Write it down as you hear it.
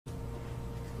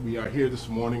We are here this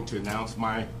morning to announce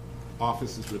my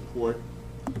office's report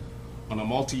on a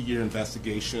multi-year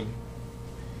investigation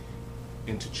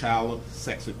into child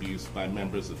sex abuse by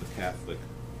members of the Catholic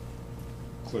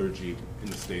clergy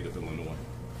in the state of Illinois.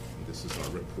 And this is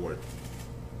our report.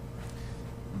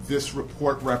 This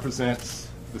report represents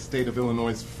the state of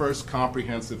Illinois' first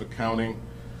comprehensive accounting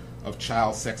of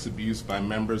child sex abuse by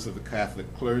members of the Catholic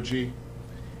clergy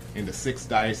in the 6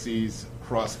 dioceses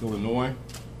across Illinois,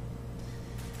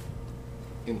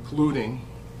 including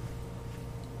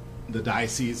the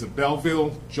Diocese of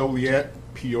Belleville, Joliet,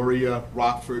 Peoria,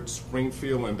 Rockford,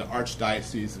 Springfield, and the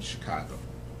Archdiocese of Chicago.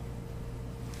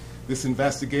 This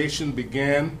investigation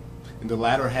began in the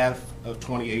latter half of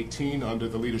 2018 under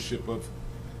the leadership of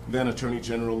then Attorney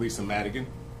General Lisa Madigan.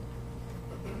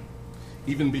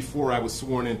 Even before I was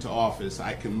sworn into office,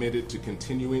 I committed to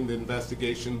continuing the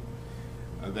investigation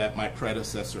that my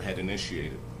predecessor had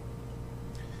initiated.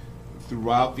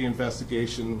 Throughout the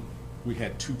investigation, we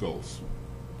had 2 goals.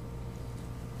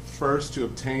 First, to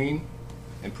obtain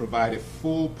and provide a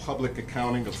full public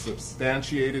accounting of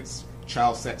substantiated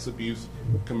child sex abuse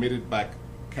committed by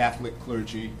Catholic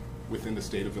clergy within the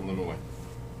state of Illinois.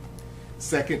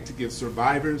 Second, to give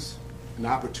survivors an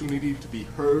opportunity to be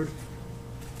heard,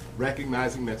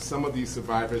 recognizing that some of these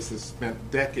survivors have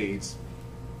spent decades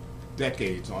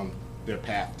on their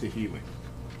path to healing.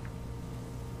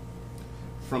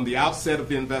 From the outset of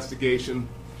the investigation,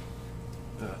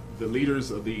 the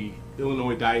leaders of the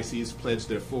Illinois Diocese pledged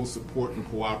their full support and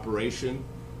cooperation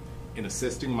in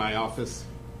assisting my office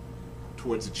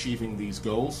towards achieving these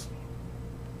goals.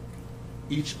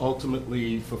 Each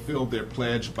ultimately fulfilled their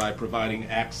pledge by providing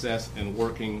access and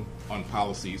working on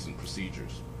policies and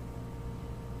procedures.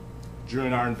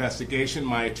 During our investigation,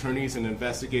 my attorneys and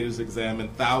investigators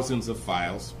examined thousands of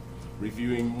files,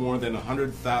 reviewing more than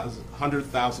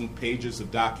 100,000 pages of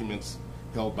documents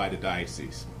held by the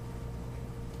diocese.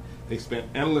 They spent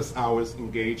endless hours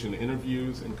engaged in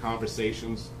interviews and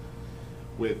conversations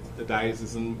with the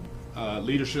diocesan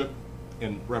leadership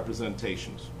and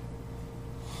representations.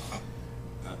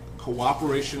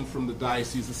 Cooperation from the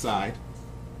diocese aside,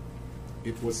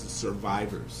 it was the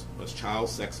survivors of child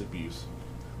sex abuse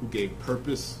who gave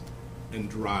purpose and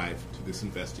drive to this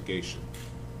investigation.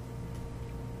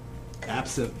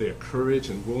 Absent their courage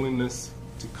and willingness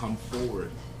to come forward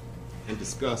and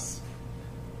discuss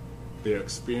their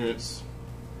experience,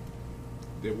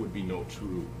 there would be no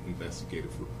true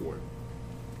investigative report.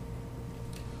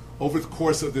 Over the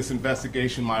course of this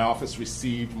investigation, my office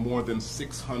received more than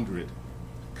 600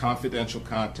 confidential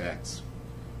contacts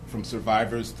from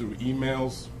survivors through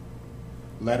emails,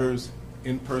 letters,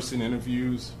 in-person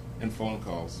interviews, and phone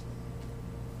calls.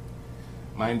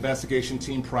 My investigation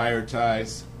team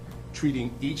prioritized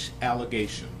treating each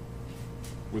allegation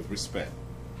with respect.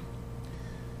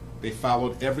 They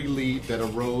followed every lead that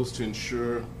arose to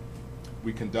ensure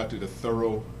we conducted a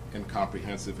thorough and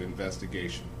comprehensive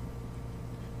investigation.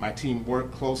 My team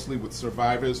worked closely with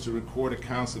survivors to record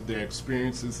accounts of their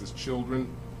experiences as children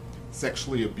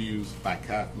sexually abused by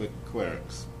Catholic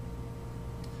clerics.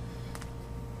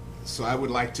 So I would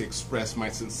like to express my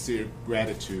sincere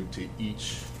gratitude to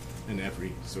each and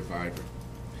every survivor,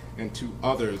 and to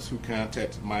others who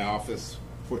contacted my office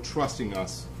for trusting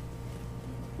us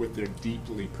with their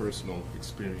deeply personal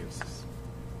experiences.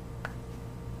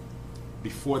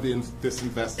 Before this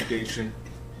investigation,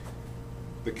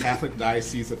 the Catholic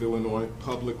Diocese of Illinois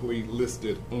publicly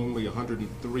listed only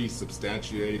 103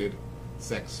 substantiated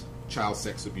child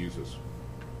sex abusers,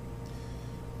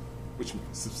 which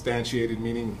substantiated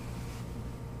meaning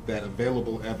that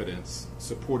available evidence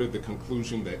supported the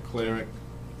conclusion that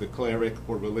the cleric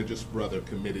or religious brother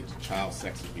committed child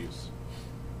sex abuse.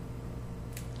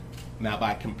 Now,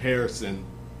 by comparison,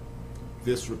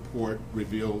 this report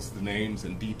reveals the names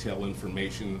and detailed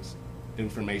information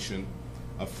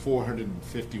of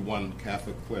 451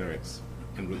 Catholic clerics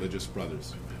and religious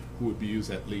brothers who abused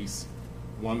at least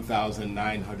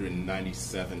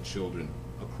 1,997 children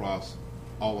across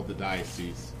all of the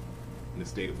dioceses in the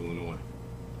state of Illinois.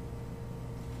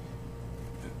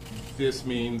 This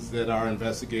means that our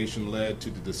investigation led to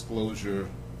the disclosure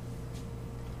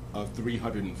of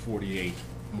 348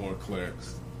 more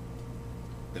clerics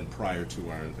than prior to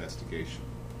our investigation.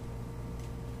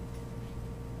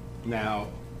 Now,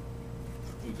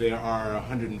 there are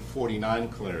 149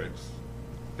 clerics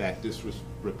that this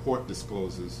report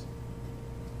discloses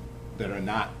that are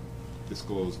not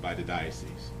disclosed by the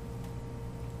diocese.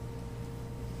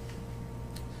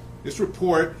 This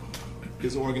report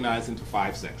is organized into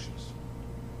 5 sections.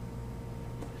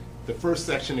 The first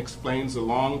section explains the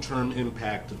long-term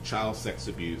impact of child sex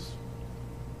abuse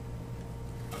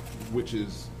which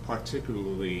is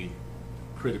particularly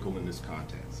critical in this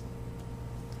context.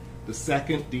 The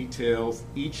second details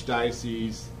each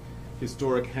diocese's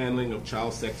historic handling of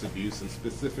child sex abuse, and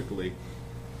specifically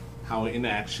how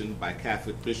inaction by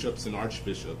Catholic bishops and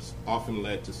archbishops often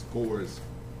led to scores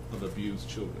of abused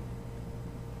children.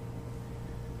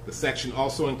 The section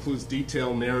also includes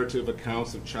detailed narrative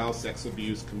accounts of child sex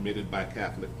abuse committed by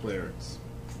Catholic clerics.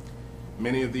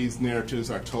 Many of these narratives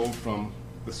are told from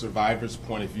the survivor's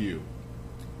point of view,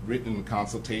 written in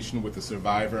consultation with the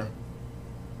survivor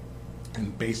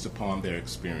and based upon their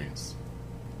experience.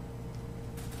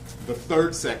 The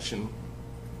third section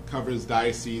covers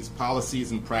diocese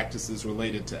policies and practices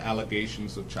related to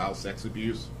allegations of child sex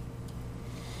abuse.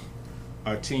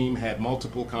 Our team had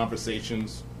multiple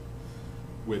conversations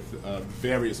with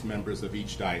various members of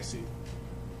each diocese.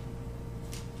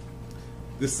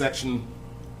 This section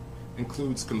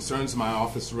includes concerns my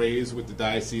office raised with the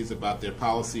diocese about their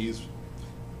policies,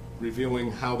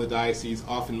 revealing how the diocese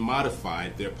often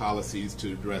modified their policies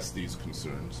to address these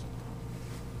concerns.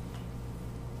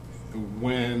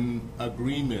 When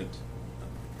agreement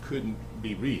couldn't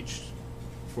be reached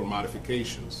for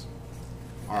modifications,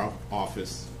 our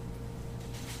office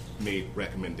made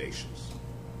recommendations.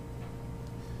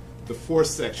 The fourth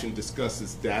section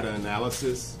discusses data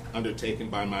analysis undertaken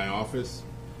by my office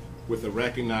with a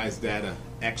recognized data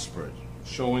expert,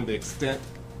 showing the extent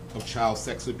of child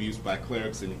sex abuse by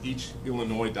clerics in each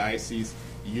Illinois diocese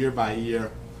year by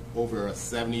year over a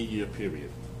 70-year period.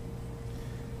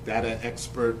 Data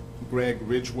expert Greg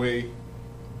Ridgway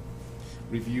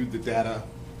reviewed the data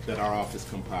that our office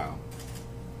compiled.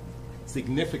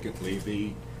 Significantly,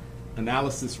 the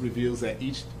analysis reveals that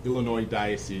each Illinois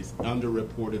diocese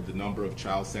underreported the number of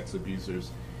child sex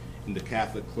abusers in the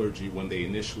Catholic clergy when they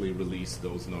initially released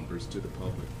those numbers to the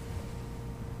public.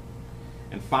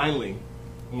 And finally,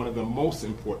 one of the most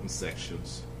important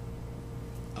sections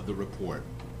of the report,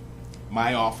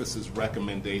 my office's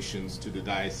recommendations to the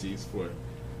diocese for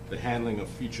the handling of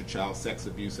future child sex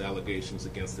abuse allegations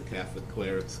against the Catholic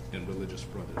clerics and religious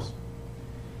brothers.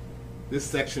 This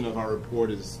section of our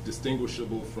report is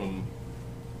distinguishable from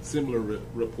similar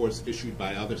reports issued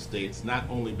by other states, not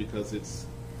only because it's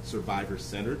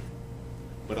survivor-centered,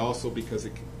 but also because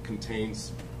it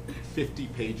contains 50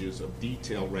 pages of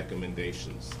detailed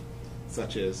recommendations,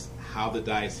 such as how the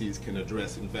diocese can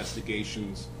address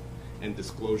investigations and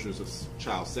disclosures of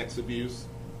child sex abuse,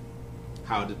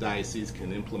 how the diocese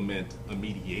can implement a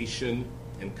mediation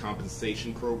and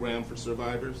compensation program for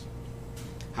survivors,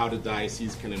 how the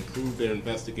diocese can improve their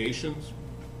investigations,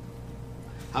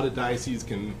 how the diocese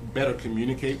can better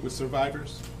communicate with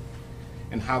survivors,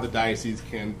 and how the diocese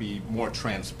can be more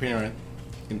transparent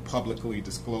in publicly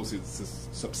disclosing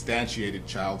substantiated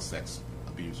child sex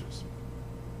abusers.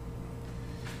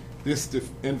 This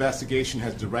investigation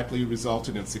has directly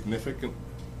resulted in significant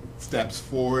steps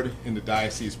forward in the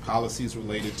diocese policies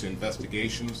related to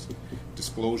investigations,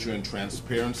 disclosure and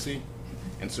transparency,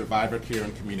 and survivor care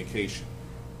and communication.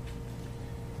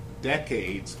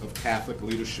 Decades of Catholic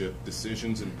leadership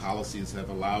decisions and policies have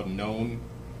allowed known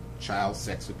child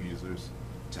sex abusers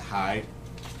to hide,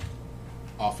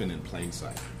 often in plain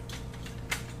sight.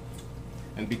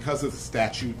 And because of the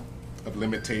statute of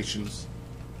limitations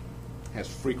has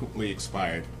frequently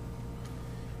expired,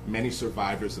 many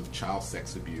survivors of child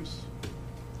sex abuse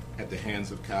at the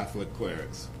hands of Catholic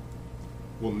clerics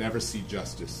will never see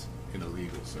justice in a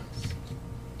legal sense.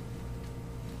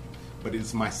 But it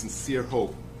is my sincere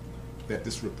hope that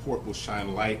this report will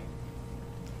shine light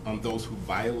on those who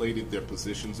violated their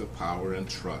positions of power and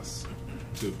trust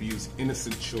to abuse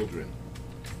innocent children,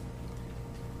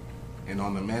 and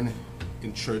on the men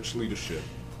in church leadership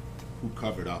who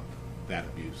covered up that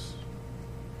abuse.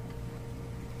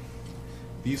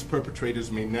 These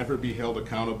perpetrators may never be held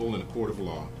accountable in a court of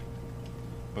law,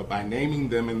 but by naming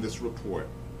them in this report,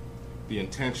 the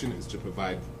intention is to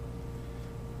provide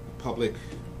the public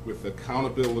with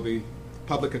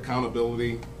public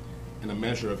accountability and a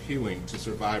measure of healing to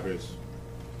survivors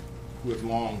who have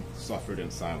long suffered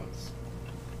in silence.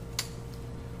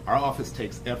 Our office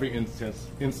takes every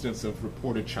instance of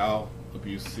reported child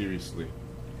abuse seriously,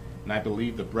 and I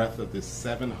believe the breadth of this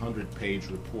 700-page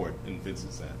report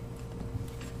evinces that.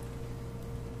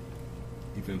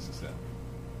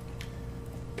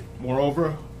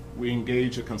 Moreover, we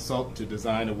engage a consultant to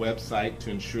design a website to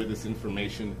ensure this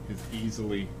information is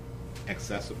easily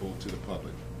accessible to the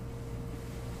public.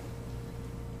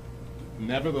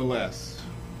 Nevertheless,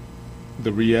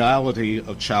 the reality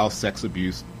of child sex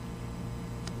abuse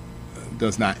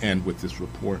does not end with this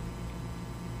report.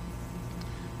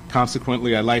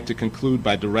 Consequently, I'd like to conclude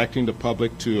by directing the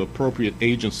public to appropriate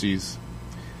agencies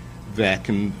that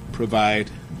can provide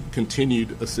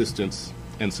continued assistance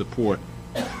and support.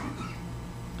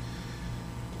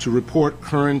 To report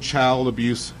current child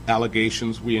abuse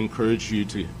allegations, we encourage you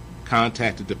to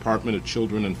contact the Department of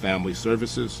Children and Family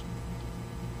Services.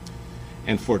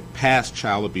 And for past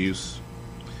child abuse,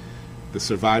 the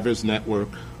Survivors Network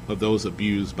of Those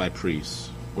Abused by Priests,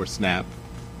 or SNAP,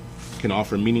 can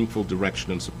offer meaningful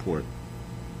direction and support.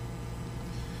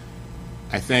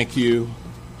 I thank you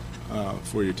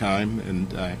for your time,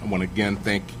 and I want to again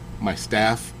thank my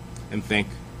staff and thank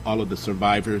all of the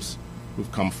survivors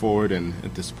who've come forward, and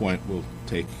at this point we'll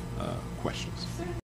take questions.